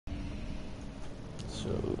So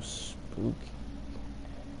spooky.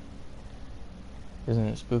 Isn't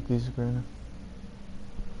it spooky, Sabrina?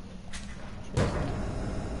 Okay.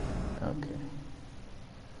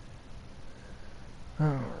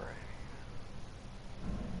 Alright.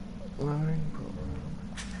 Loading program.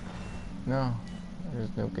 No, there's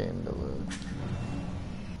no game to load.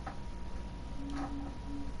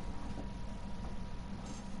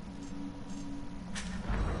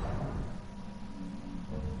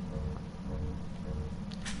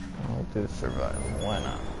 I'll do survival, why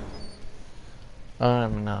not?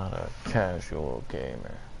 I'm not a casual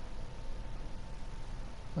gamer.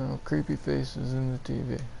 Oh, creepy faces in the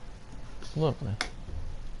TV. It's lovely.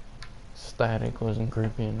 Static wasn't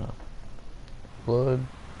creepy enough. Blood,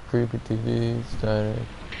 creepy TV, static,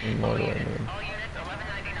 and more do I need? All units,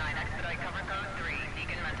 1199, expedite cover code 3,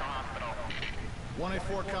 Beacon Mental Hospital.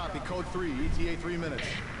 184 copy, code 3, ETA 3 minutes.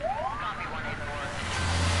 Copy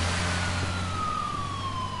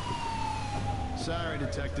 184. Sorry,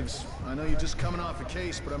 detectives. I know you're just coming off a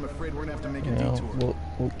case, but I'm afraid we're gonna have to make a detour.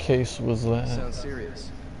 What case was that? Sounds serious.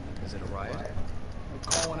 Is it a riot? I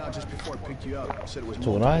called one out just before I picked you up. Said it was That's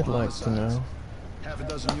what I'd like to know. Half a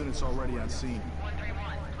dozen units already on scene.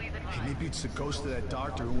 131, please advise. Hey, maybe it's the ghost of that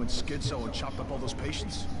doctor who went schizo and chopped up all those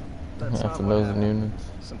patients. That's Half a not what dozen happened. units.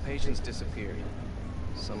 Some patients disappeared.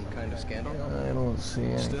 Some kind of scandal? I don't see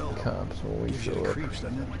any Still, cops when we gives you show the up. creeps,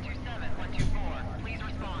 doesn't it? 127, 124, please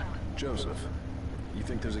respond. Joseph, you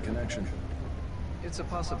think there's a connection? It's a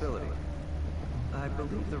possibility. I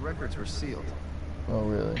believe the records were sealed. Oh,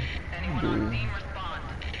 really? Anyone on scene, respond.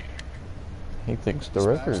 He thinks the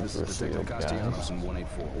Dispatch, records this were is sealed, Detective Castellanos guys. in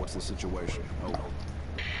 184. What's the situation? Over.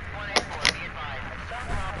 184, be advised. Some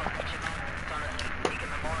problem with your movements on a Beacon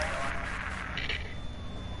Memorial.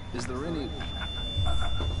 Is there any...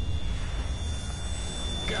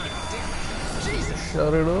 God damn it! Jesus!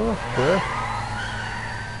 Shut it off, bro.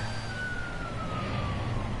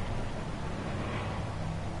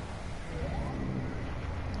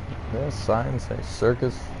 There's signs say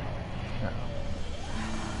circus. No.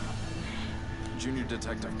 Junior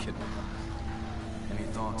Detective Kidman. Any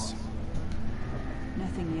thoughts?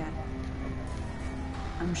 Nothing yet.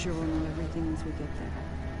 I'm sure we'll know everything once we get there.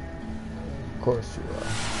 Of course you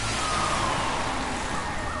are.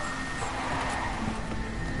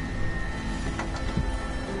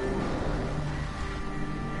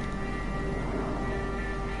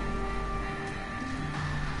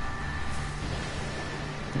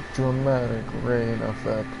 Dramatic rain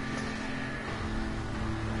effect.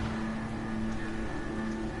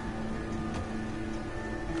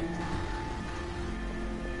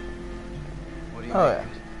 What do you Oh think?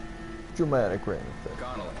 yeah, dramatic rain effect.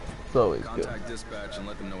 Connolly, It's always good. contact dispatch and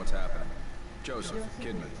let them know what's happening. Joseph,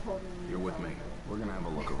 Kidman, you're with me. We're gonna have a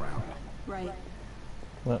look around. Right.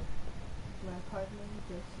 What?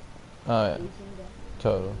 Oh yeah,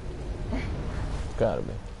 total. Gotta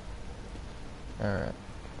be. Alright.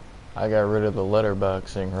 I got rid of the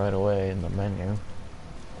letterboxing right away in the menu.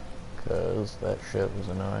 Cause that shit was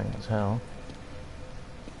annoying as hell.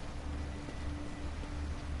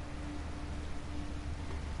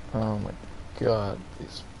 Oh my god,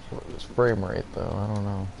 this frame rate though, I don't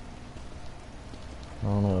know. I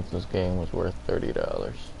don't know if this game was worth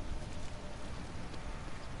 $30.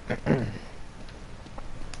 Gonna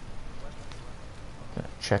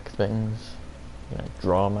check things. Gonna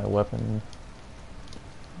draw my weapon.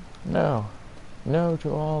 No. No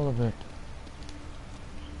to all of it.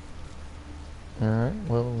 Alright,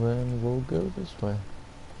 well then we'll go this way.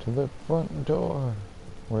 To the front door.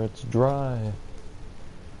 Where it's dry.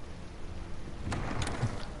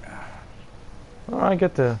 Why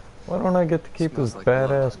don't I get to keep this Smells like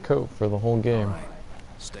badass coat for the whole game? All right,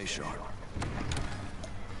 stay sharp.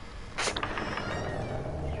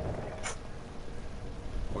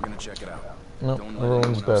 We're gonna check it out. Nope, Don't let everyone's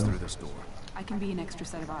anyone else dead. through this door. I can be an extra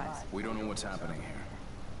set of eyes. We don't know what's happening here.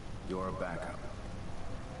 You're a backup.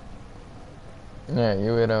 Yeah,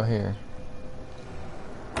 you wait out here.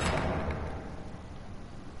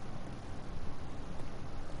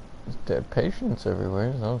 There's dead patients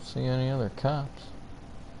everywhere. I don't see any other cops.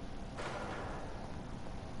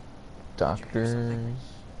 Doctors.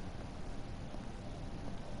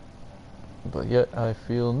 But yet I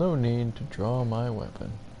feel no need to draw my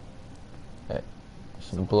weapon. Hey, there's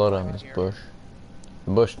some blood on this bush.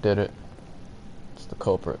 The bush did it. It's the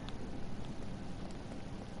culprit.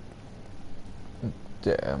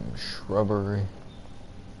 Damn shrubbery.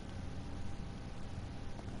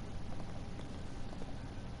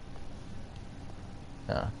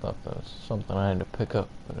 Yeah, I thought that was something I had to pick up,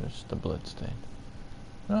 but it's the blood stain.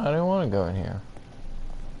 No, I didn't want to go in here.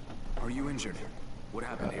 Are you injured? What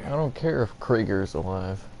happened I here? don't care if Krieger's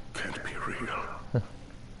alive. Can't be real.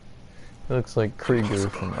 He looks like Krieger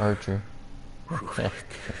from Archer.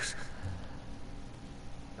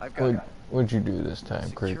 I've got it. What'd you do this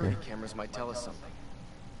time, Krieger? Security cameras might tell us something.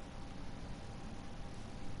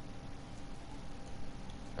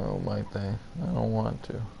 Oh, might they? I don't want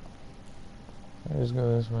to. I just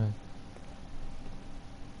go this way.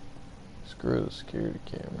 Screw the security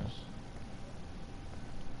cameras.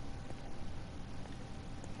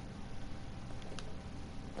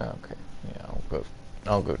 Okay, yeah,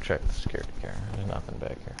 I'll go check the security camera. There's nothing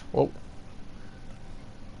back here. Whoa.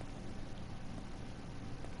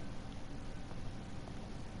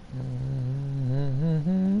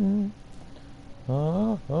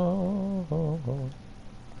 Oh.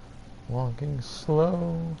 Walking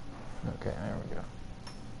slow. Okay, there we go.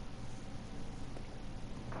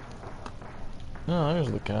 Oh,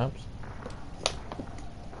 there's the cops.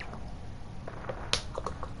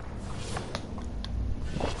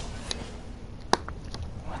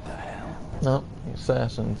 What the hell? Nope, the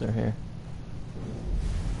assassins are here.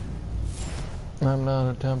 I'm not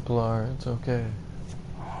a Templar, it's okay.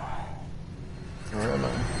 Where am I?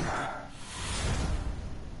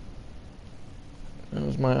 That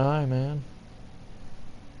was my eye, man.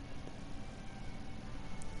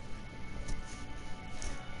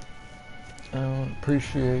 I don't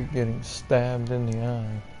appreciate getting stabbed in the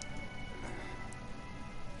eye.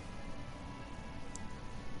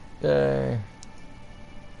 Yay.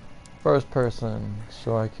 First person,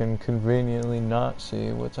 so I can conveniently not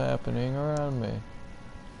see what's happening around me.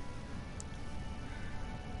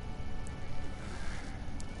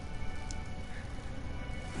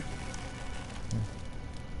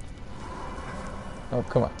 Oh,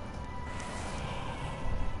 come on.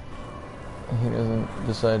 He doesn't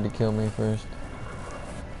decide to kill me first.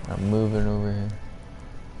 I'm moving over here.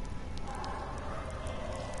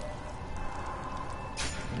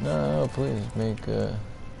 No, please make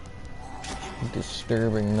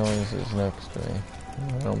disturbing noises next to me.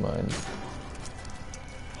 I don't mind.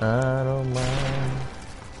 I don't mind.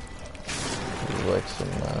 It's like some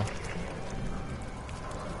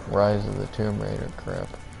Rise of the Tomb Raider crap.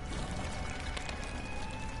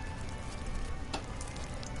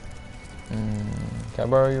 Can I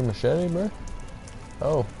borrow your machete, bro?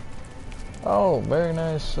 Oh. Oh, very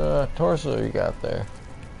nice torso you got there.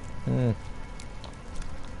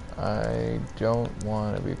 I don't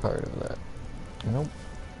want to be part of that. Nope.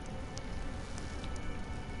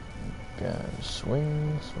 God,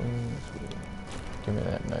 swing. Give me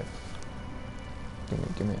that knife.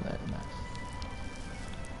 Give me that knife.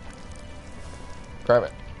 Grab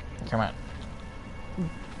it. Come on.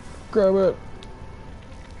 Grab it.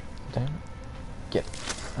 Damn it. Get it.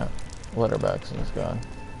 Oh, letterboxing's gone.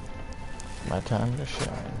 My time to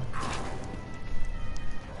shine.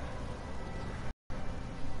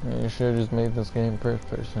 You should have just made this game first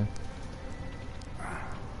person.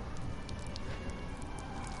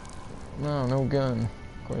 No gun.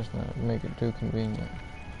 Of course not. Make it too convenient.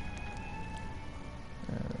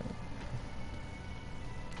 Alright.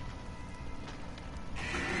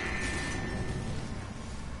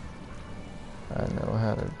 I know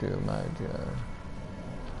how to do my job.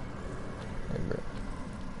 Hey, bro.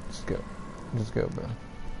 Just go. Just go, bro.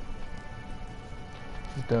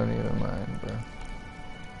 Just don't even mind, bro.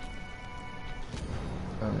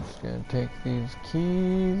 I'm just gonna take these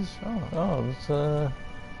keys. Oh, it's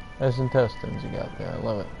nice intestines you got there. I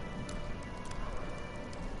love it.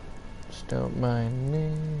 Just don't mind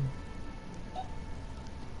me.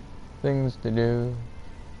 Things to do,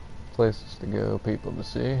 places to go, people to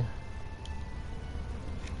see.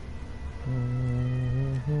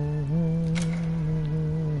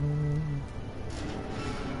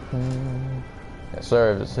 Yeah,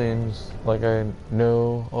 sorry if it seems like I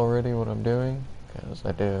know already what I'm doing, because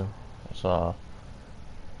I do. I saw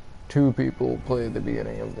 2 people play the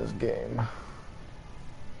beginning of this game.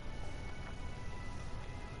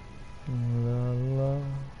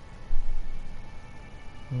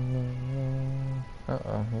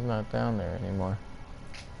 Uh-oh, he's not down there anymore.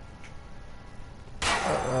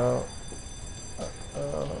 Uh-oh.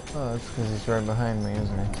 Oh, it's because he's right behind me, isn't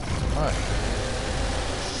he? Alright.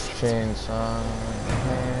 Chainsaw in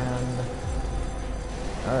hand.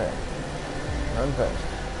 Alright. Run fast.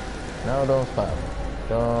 No, don't stop.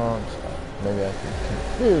 Don't stop. Maybe I can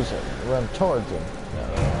confuse him. Run towards him. No.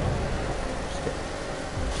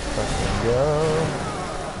 Just go.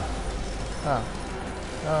 Oh.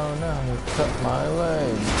 Oh no, he cut my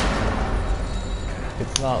leg.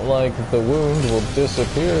 It's not like the wound will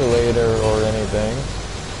disappear later or anything.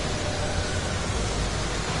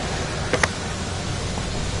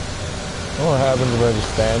 What happens if I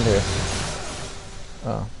just stand here?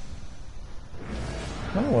 Oh.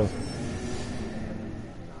 That was...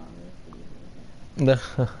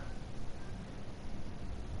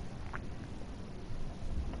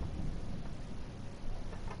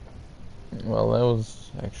 Well, that was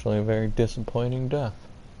actually a very disappointing death.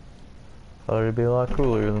 Thought it'd be a lot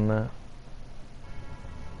cooler than that.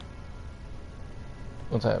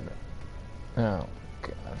 What's happening? Oh,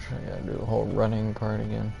 gosh, I gotta do the whole running part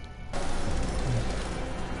again.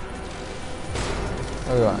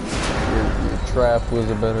 Alright, your trap was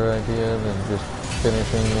a better idea than just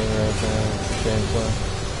finishing me right there with the chainsaw.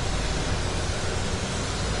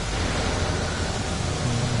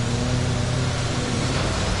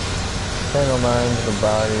 I don't mind the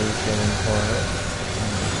bodies getting quiet.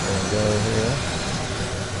 I'm just gonna go here.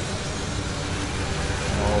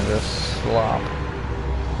 All this slop.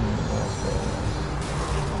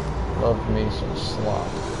 Love me some slop.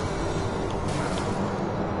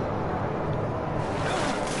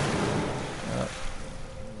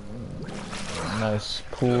 Nice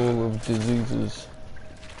pool of diseases.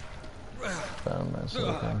 Found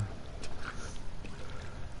myself in.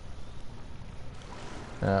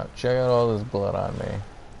 Now check out all this blood on me,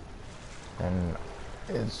 and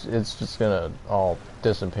it's just gonna all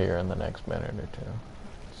disappear in the next minute or two.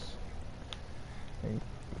 It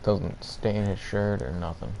doesn't stain his shirt or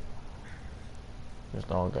nothing. Just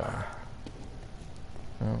all gone.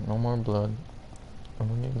 No more blood. Who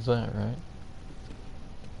needs that, right?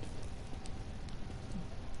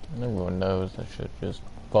 Everyone knows that shit just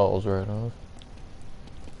falls right off.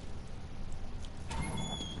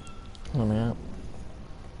 Let me out.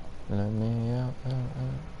 Let me out.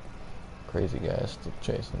 Crazy guy still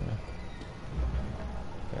chasing me.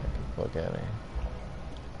 Gotta get the fuck out of here.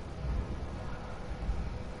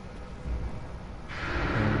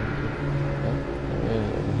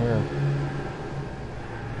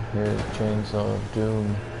 Here's the chainsaw of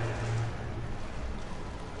doom.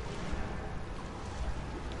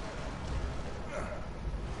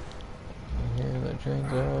 Hear the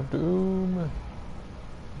chainsaw of doom.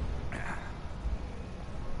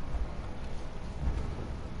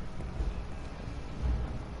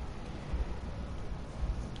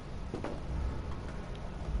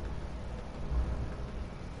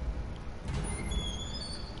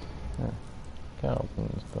 Can't open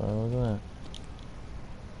this door. Look at that.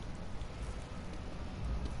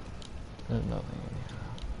 There's nothing in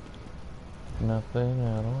here. Nothing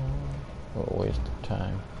at all. What a waste of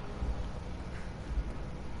time.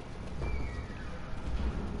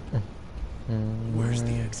 Where's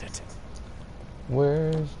the exit?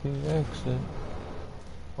 Where's the exit?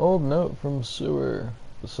 Old note from sewer.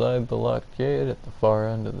 Beside the locked gate at the far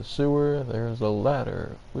end of the sewer, there is a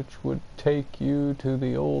ladder which would take you to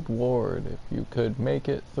the old ward if you could make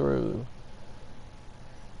it through.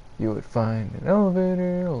 You would find an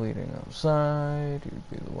elevator leading outside. You'd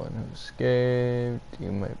be the one who escaped.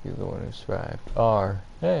 You might be the one who survived.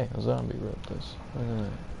 Hey, a zombie wrote this. Look at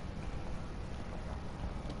that.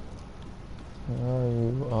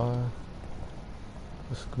 You are.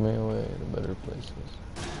 Whisk me away to better places.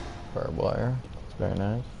 Barbed wire. It's very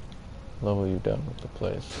nice. Love what you've done with the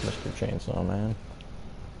place, Mr. Chainsaw Man.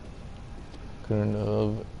 Couldn't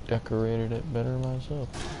have decorated it better myself.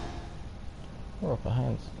 Or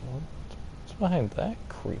behind, what's behind that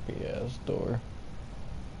creepy ass door?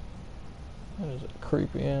 That is a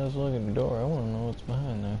creepy ass looking door. I want to know what's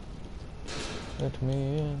behind there. Let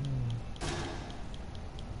me in.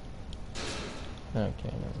 No, I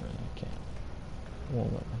can't remember. I can't.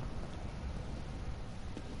 Won't let me.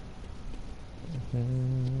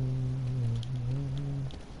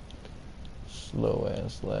 Slow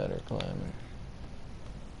ass ladder climbing.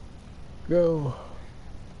 Go.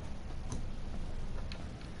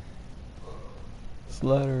 This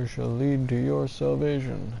ladder shall lead to your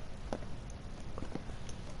salvation.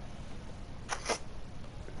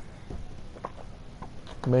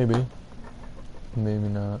 Maybe. Maybe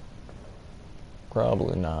not.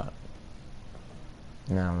 Probably not.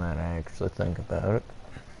 Now that I actually think about it.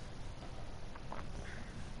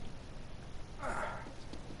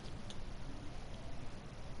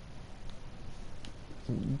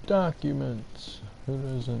 Documents. Who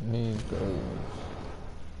doesn't need those?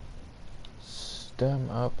 STEM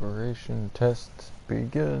operation test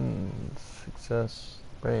begins. Success,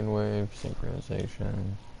 brainwave,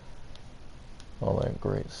 synchronization, all that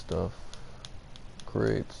great stuff.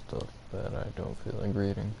 Great stuff that I don't feel like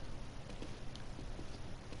reading.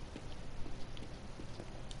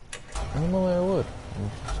 Normally I would.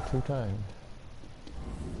 I'm just too tired.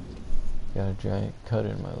 Got a giant cut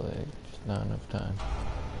in my leg. Just not enough time.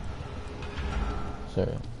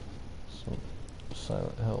 Sorry. Some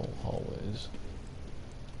Silent Hill hallways.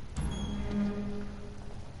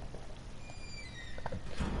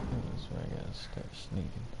 That's where I gotta start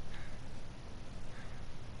sneaking.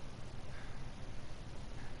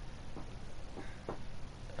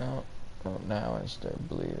 Oh, now I start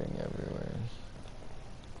bleeding everywhere.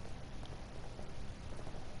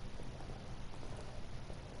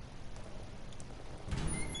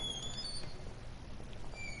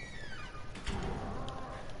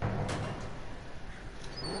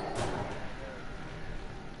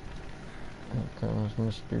 Here comes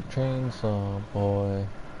Mr. Chainsaw Boy.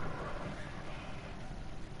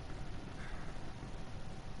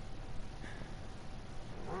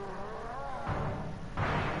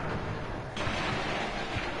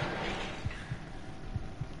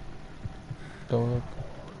 Don't look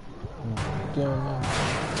down there.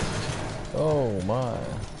 Oh my.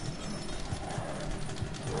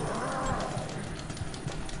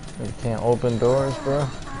 You can't open doors, bro?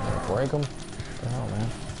 Break them? What the hell, man?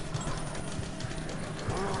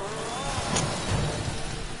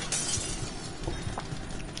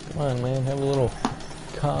 Come on, man, have a little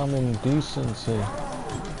common decency.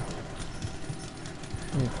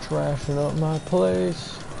 You're trashing up my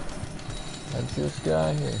place. I just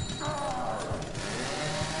got here.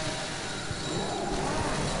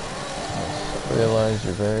 I realize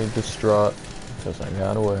you're very distraught because I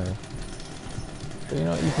got away. But you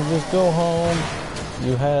know, you can just go home.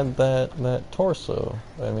 You had that torso.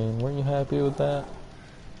 I mean, weren't you happy with that?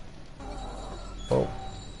 Oh,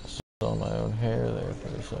 saw my own hair there for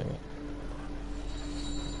a second.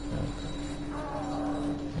 Okay.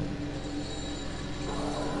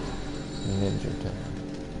 Ninja time.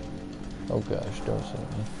 Oh gosh, don't say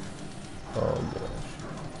me. Oh gosh.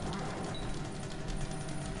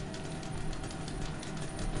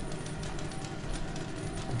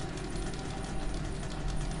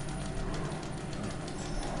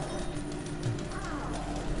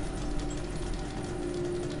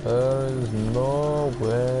 There is no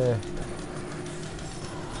way.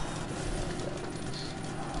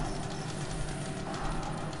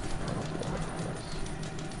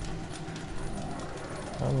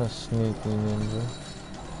 I'm a sneaky ninja.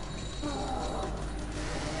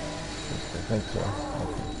 I think so.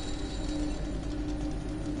 Okay.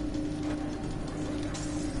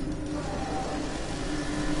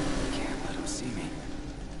 Can't let him see me.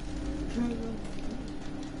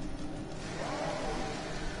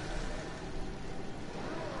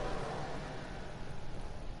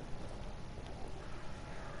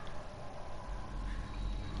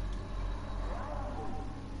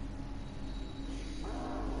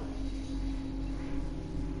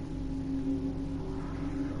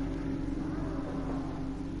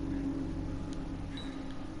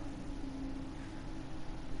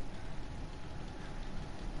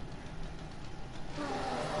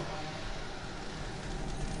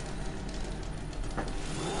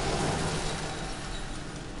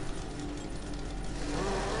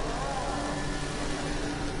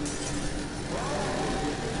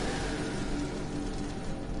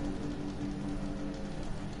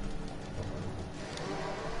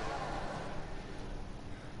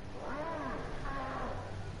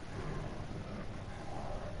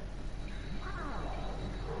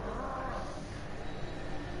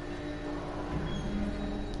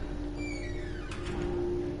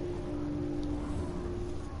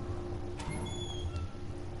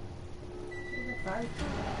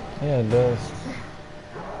 Yeah, it does.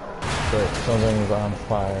 But something's on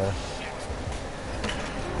fire.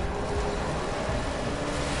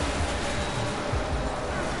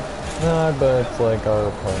 No, I bet it's like our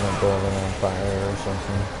apartment building on fire or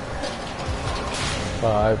something.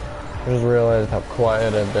 I just realized how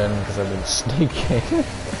quiet I've been because I've been sneaking.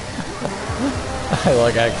 I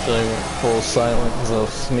like actually went full silent because I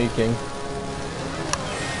was sneaking.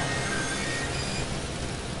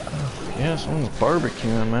 Yeah, someone's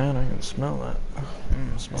barbecuing, man. I can smell that.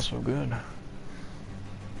 It smells so good.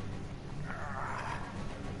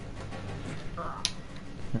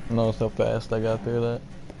 Notice how fast I got through that?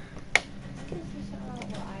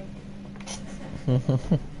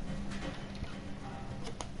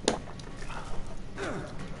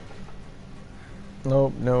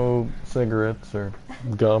 Nope, no cigarettes or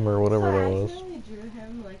gum or whatever that was. I accidentally drew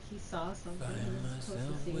him like he saw something he was supposed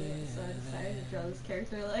to see it, so I decided to draw this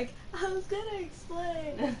character like I was gonna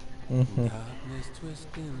explain.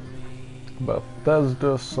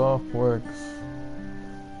 Bethesda Softworks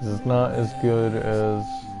is not as good as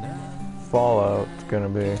Fallout's gonna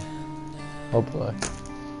be. Hopefully.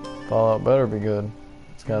 Fallout better be good.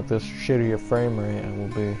 It's got this shitty a frame rate and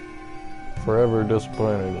will be forever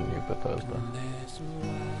disappointed in you, Bethesda.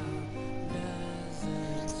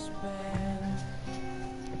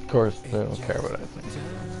 course, they don't care what I think.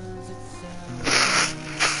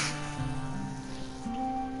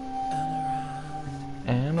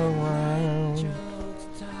 And around.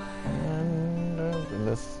 And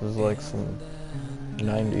this is like some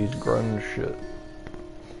 90s grunge shit.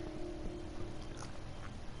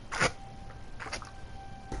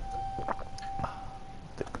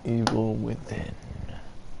 The evil within.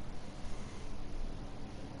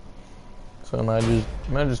 So am I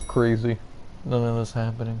just crazy? None of this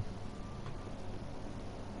happening.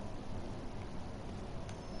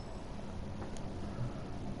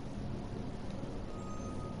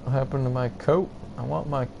 What happened to my coat? I want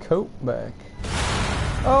my coat back.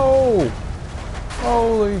 Oh!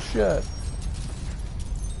 Holy shit.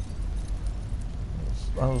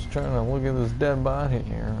 I was trying to look at this dead body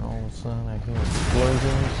here, and all of a sudden I hear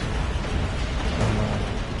explosions. I'm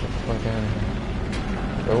get the fuck out of here.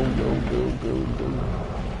 Go, go, go, go, go.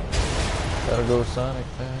 Gotta go Sonic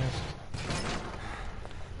fast.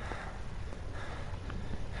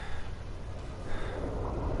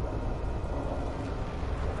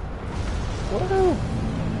 Woo!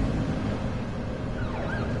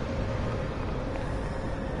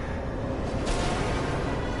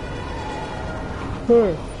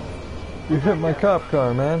 Hey, you hit my cop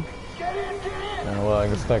car, man. Oh, well, I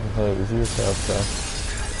guess technically it was your cop car.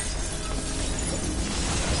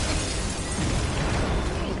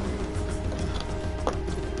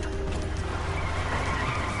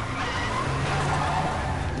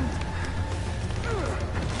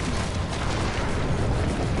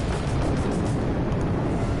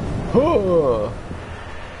 Huh.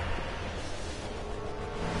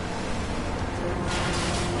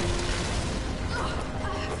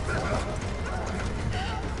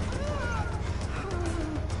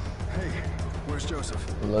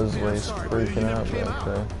 Leslie's freaking out back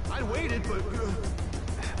there. I waited, but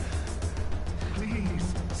please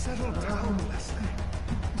settle down, Leslie.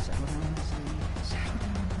 Settle down, Leslie. Settle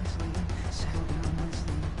down, Leslie. Settle down,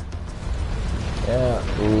 Leslie. Yeah,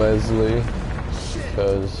 Leslie.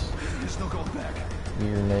 Because There's no going back.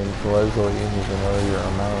 your name's Leslie, even though you're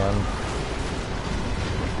a man.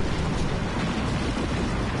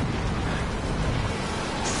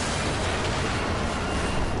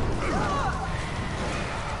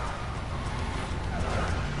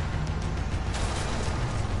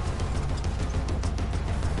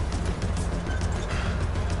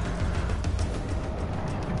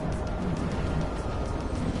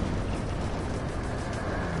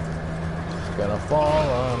 Gonna fall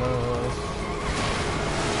on us.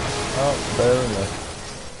 Oh, there enough.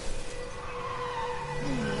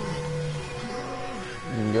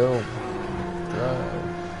 You can go. Drive.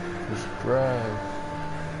 Just drive.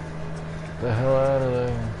 Get the hell out of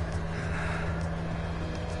there.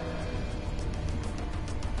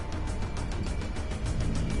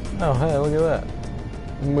 Oh, hey, look at that.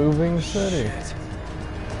 Moving city.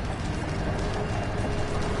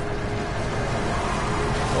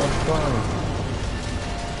 What's fun?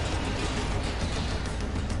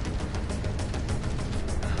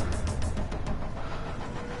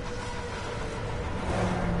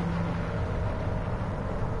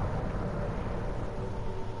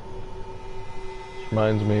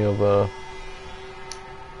 Reminds me of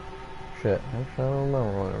shit. Actually, I don't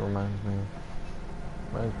remember what it reminds me of.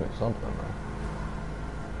 Reminds me of something though.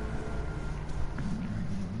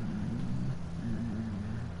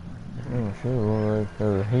 Oh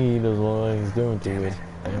shit, he doesn't look like he's doing too good.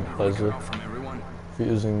 Damn pleasure.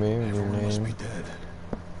 Confusing me with your name.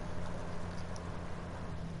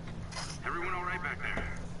 Everyone all right back there?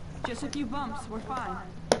 Just a few bumps, we're fine.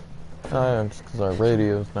 Ah, it's because our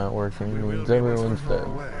radio's not working. It means everyone's dead. A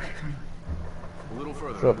little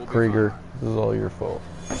further. What's up, Krieger? This is all your fault.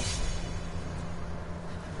 Fine.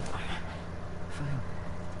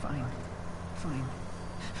 Fine. Fine.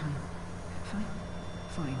 Fine. Fine.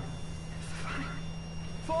 Fine. Fine.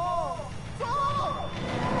 Fall! Fall!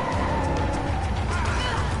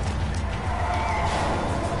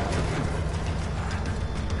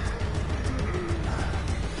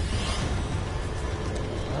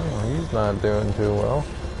 Oh, he's not doing too well.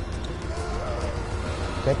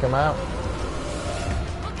 Kick him out.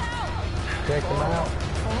 Kick him out.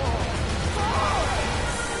 Oh,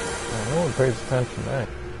 no one pays attention there.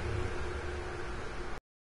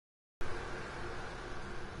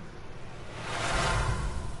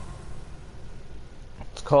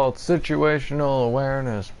 It's called situational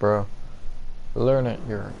awareness, bro. Learn it,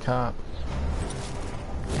 you're a cop.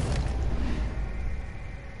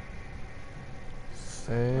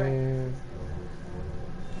 Save.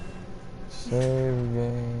 Save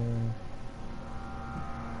game.